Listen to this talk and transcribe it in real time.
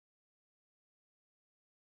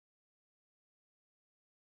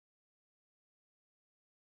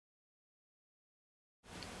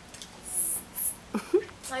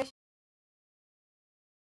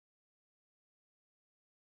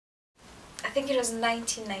think it was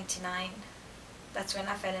 1999. That's when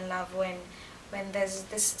I fell in love, when there's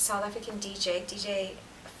this South African DJ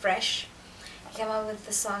Fresh. He came out with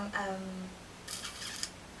the song,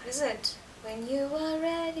 what is it? When you are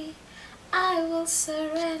ready, I will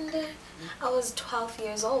surrender. I was 12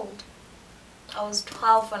 years old. I was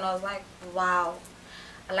 12 and I was like, wow.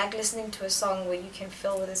 I like listening to a song where you can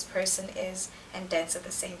feel where this person is and dance at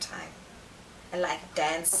the same time. And like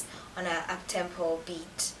dance on a up-tempo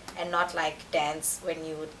beat, and not like dance when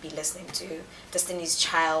you would be listening to Destiny's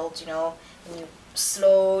Child, you know, and you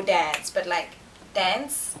slow dance, but like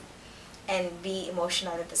dance and be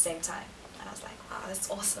emotional at the same time. And I was like, wow, that's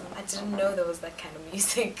awesome. I didn't know there was that kind of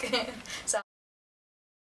music. So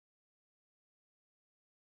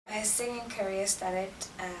my singing career started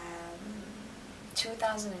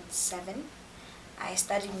 2007. I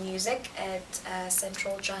studied music at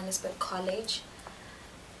Central Johannesburg College.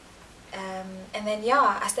 And then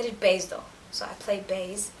yeah, I studied bass though. So I played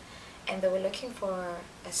bass, and they were looking for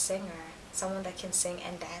a singer, someone that can sing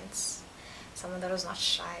and dance, someone that was not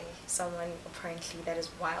shy, someone apparently that is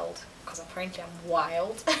wild, because apparently I'm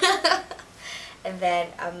wild. And then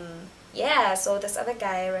yeah, so this other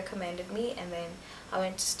guy recommended me, and then I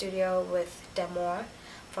went to studio with Demore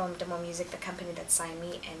from Demore Music, the company that signed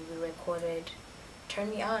me, and we recorded Turn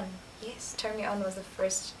Me On. Yes, Turn Me On was the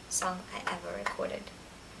first song I ever recorded.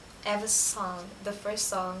 The first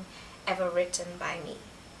song ever written by me.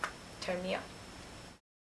 Turn Me On.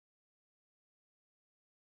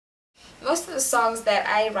 Most of the songs that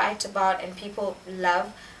I write about and people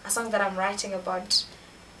love are songs that I'm writing about,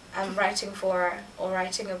 I'm writing for, or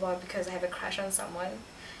writing about because I have a crush on someone.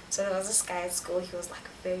 So there was this guy at school, he was like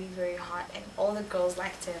very, very hot, and all the girls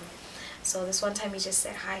liked him. So this one time he just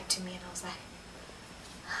said hi to me, and I was like,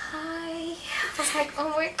 hi. I was like, oh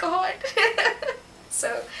my god.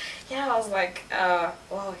 So yeah, I was like,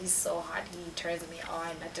 oh, he's so hot, he turns me on.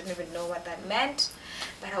 I didn't even know what that meant,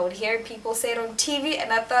 but I would hear people say it on TV,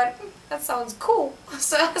 and I thought, that sounds cool.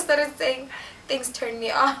 So I started saying things turn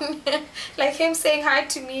me on. Like him saying hi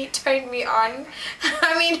to me turned me on.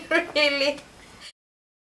 I mean, really.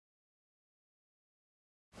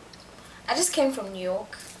 I just came from New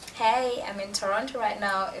York. Hey, I'm in Toronto right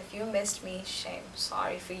now. If you missed me, shame,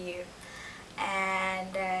 sorry for you.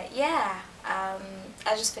 And yeah,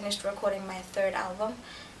 I just finished recording my third album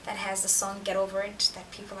that has the song Get Over It that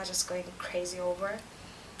people are just going crazy over.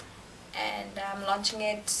 And I'm launching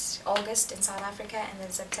it August in South Africa, and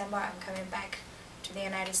then September I'm coming back to the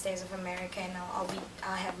United States of America, and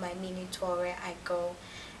I'll have my mini tour where I go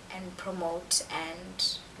and promote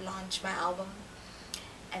and launch my album.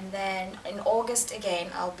 And then in August again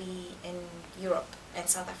I'll be in Europe and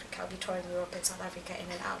South Africa. I'll be touring Europe and South Africa in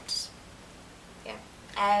and out. Yeah.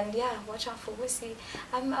 And yeah, watch out for Bucie.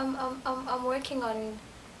 I'm working on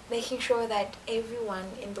making sure that everyone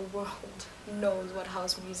in the world knows what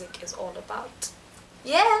house music is all about.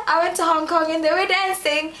 Yeah, I went to Hong Kong and they were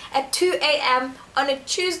dancing at 2 AM on a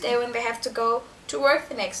Tuesday when they have to go to work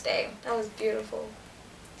the next day. That was beautiful.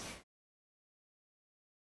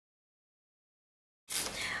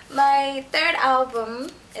 My third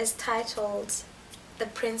album is titled The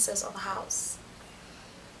Princess of House.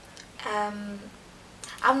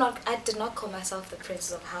 I did not call myself the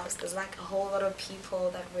Princess of House. There's like a whole lot of people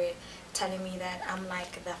that were telling me that I'm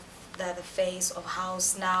like the face of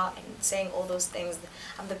house now, and saying all those things.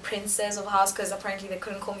 I'm the Princess of House because apparently they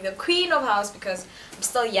couldn't call me the Queen of House because I'm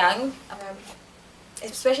still young.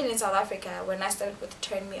 Especially in South Africa, when I started with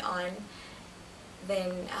Turn Me On,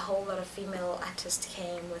 then a whole lot of female artists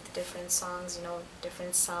came with different songs, you know,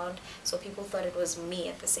 different sound. So people thought it was me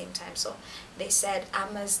at the same time. So they said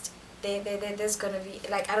there's gonna be,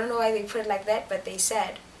 like, I don't know why they put it like that, but they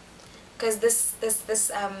said, because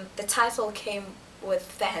the title came with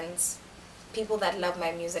fans, people that love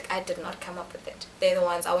my music. I did not come up with it. They're the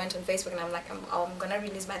ones. I went on Facebook and I'm like, I'm gonna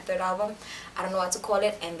release my third album. I don't know what to call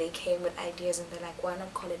it, and they came with ideas, and they're like, why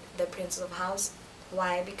not call it The Princess of House?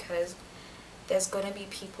 Why? Because there's gonna be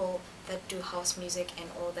people that do house music and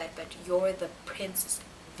all that, but you're the princess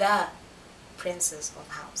of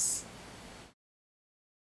house.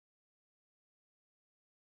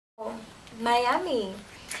 Miami.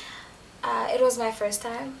 It was my first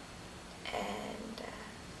time, and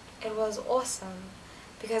it was awesome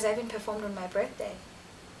because I even performed on my birthday.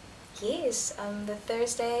 Yes, the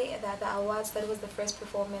Thursday, the awards, that was the first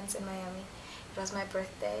performance in Miami. It was my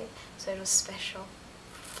birthday, so it was special.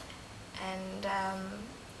 And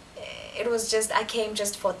it was just, I came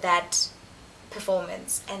just for that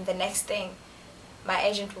performance, and the next thing my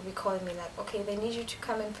agent will be calling me like, okay, they need you to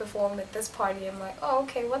come and perform at this party. I'm like, oh,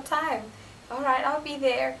 okay, what time? Alright, I'll be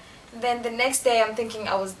there. Then the next day I'm thinking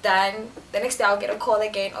I was done. The next day I'll get a call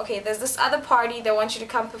again. Okay, there's this other party that wants you to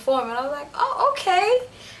come perform, and I was like, oh, okay,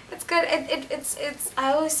 it's good. It's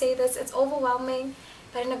I always say this, it's overwhelming,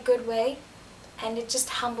 but in a good way, and it just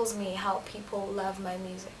humbles me how people love my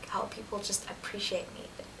music, how people just appreciate me.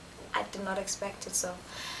 I did not expect it. So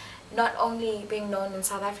not only being known in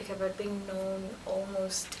South Africa, but being known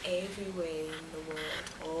almost everywhere in the world,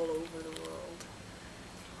 all over the world.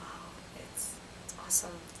 Wow, it's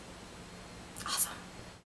awesome. Awesome.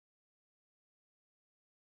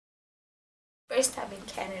 First time in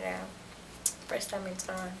Canada, first time in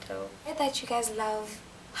Toronto. I heard that you guys love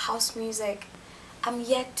house music. I'm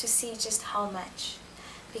yet to see just how much,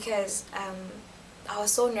 because I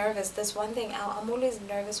was so nervous. There's one thing, I'm always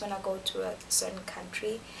nervous when I go to a certain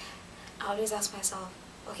country. I always ask myself,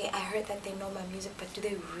 okay, I heard that they know my music, but do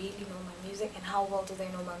they really know my music, and how well do they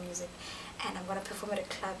know my music? And I'm gonna perform at a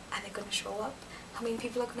club, are they gonna show up? How many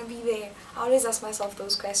people are gonna be there? I always ask myself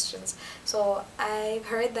those questions. So I've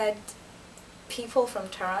heard that people from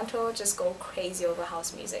Toronto just go crazy over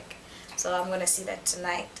house music. So I'm gonna see that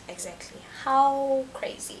tonight, exactly how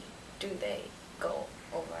crazy do they go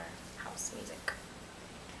over house music.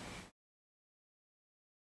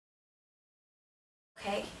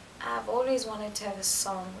 Okay, I've always wanted to have a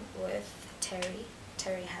song with Terry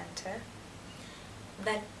Hunter.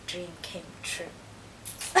 That dream came true.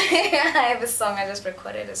 I have a song, I just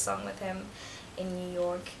recorded a song with him in New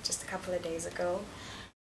York just a couple of days ago.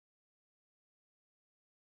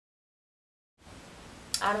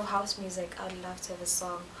 Out of house music, I would love to have a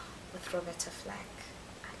song with Roberta Flack.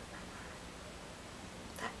 I love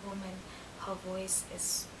her. That woman, her voice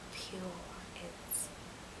is pure.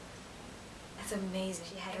 It's amazing.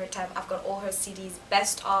 She had her time. I've got all her CDs,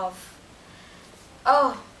 best of.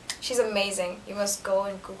 Oh, she's amazing. You must go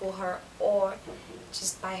and Google her, or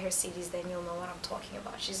just buy her CDs, then you'll know what I'm talking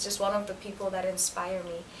about. She's just one of the people that inspire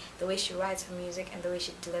me. The way she writes her music and the way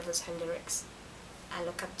she delivers her lyrics. I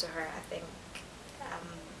look up to her. I think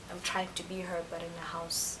I'm trying to be her, but in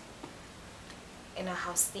a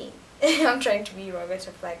house theme. I'm trying to be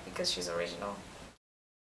Roberta Flack because she's original.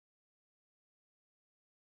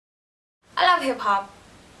 I love hip-hop.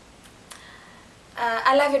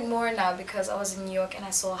 I love it more now because I was in New York and I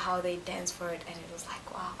saw how they dance for it, and it was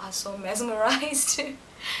like, wow, I was so mesmerized.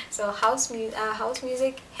 So house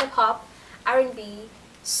music, hip-hop, R&B,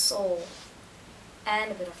 soul,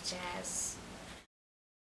 and a bit of jazz.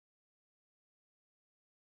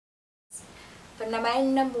 But now my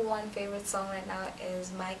 #1 favorite song right now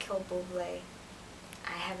is Michael Bublé,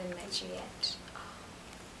 I Haven't Met You Yet.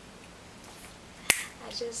 I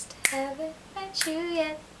just haven't met you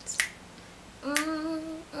yet.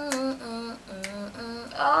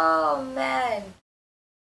 Oh man.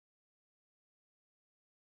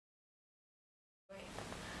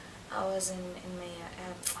 I was in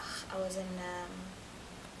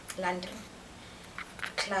London, a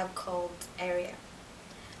club called Area.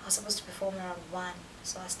 I was supposed to perform around 1,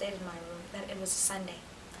 so I stayed in my room. It was a Sunday,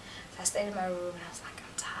 so I stayed in my room and I was like,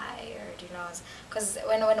 I'm tired, you know, because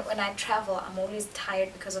when I travel, I'm always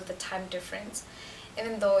tired because of the time difference.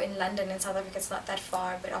 Even though in London and South Africa it's not that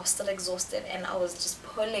far, but I was still exhausted and I was just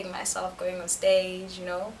pulling myself going on stage, you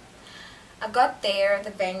know. I got there, the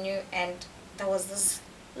venue, and there was this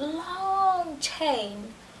long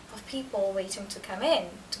chain of people waiting to come in,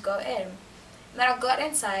 to go in. And then I got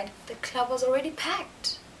inside, the club was already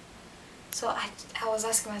packed. So I was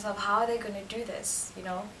asking myself, how are they going to do this, you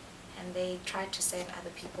know? And they tried to send other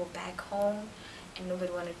people back home, and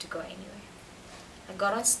nobody wanted to go anywhere. I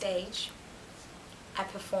got on stage, I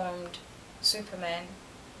performed Superman,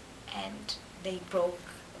 and they broke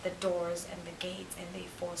the doors and the gates and they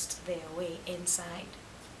forced their way inside.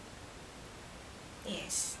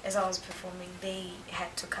 Yes, as I was performing, they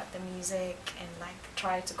had to cut the music and like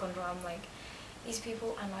try to control. I'm like, these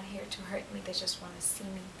people are not here to hurt me, they just want to see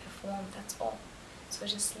me perform, that's all. So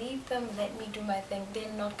just leave them, let me do my thing.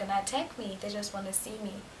 They're not gonna attack me, they just want to see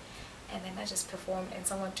me. And then I just performed and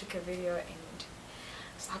someone took a video and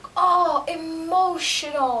it's like, oh,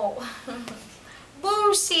 emotional.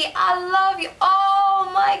 Bucie, I love you.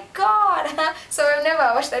 Oh my god. So whenever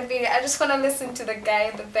I watch that video, I just want to listen to the guy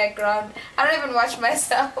in the background. I don't even watch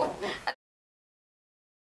myself.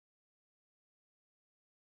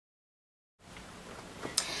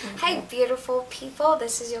 Hi beautiful people,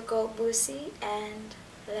 this is your girl Bucie, and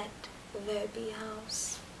let there be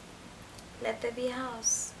house. Let there be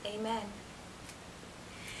house. Amen.